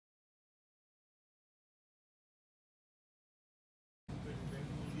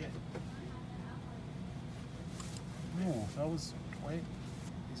goes. Wait.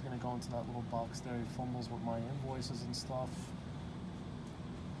 He's gonna go into that little box there. He fumbles with my invoices and stuff.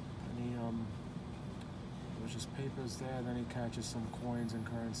 And he there's just papers there. Then he catches some coins and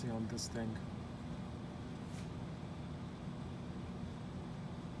currency on this thing.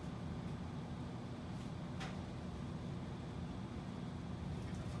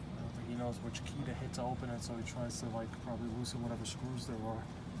 I don't think he knows which key to hit to open it, so he tries to like probably loosen whatever screws there are.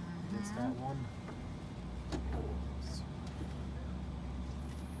 Gets that one.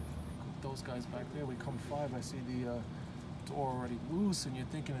 Those guys back there, we come 5, I see the door already loose and you're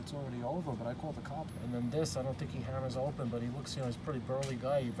thinking it's already over, but I call the cop. And then this, I don't think he hammers open, but he looks, you know, he's a pretty burly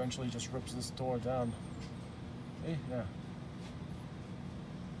guy. He eventually just rips this door down. Hey, yeah.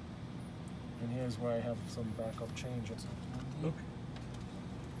 And here's where I have some backup change. Look.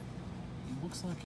 He looks like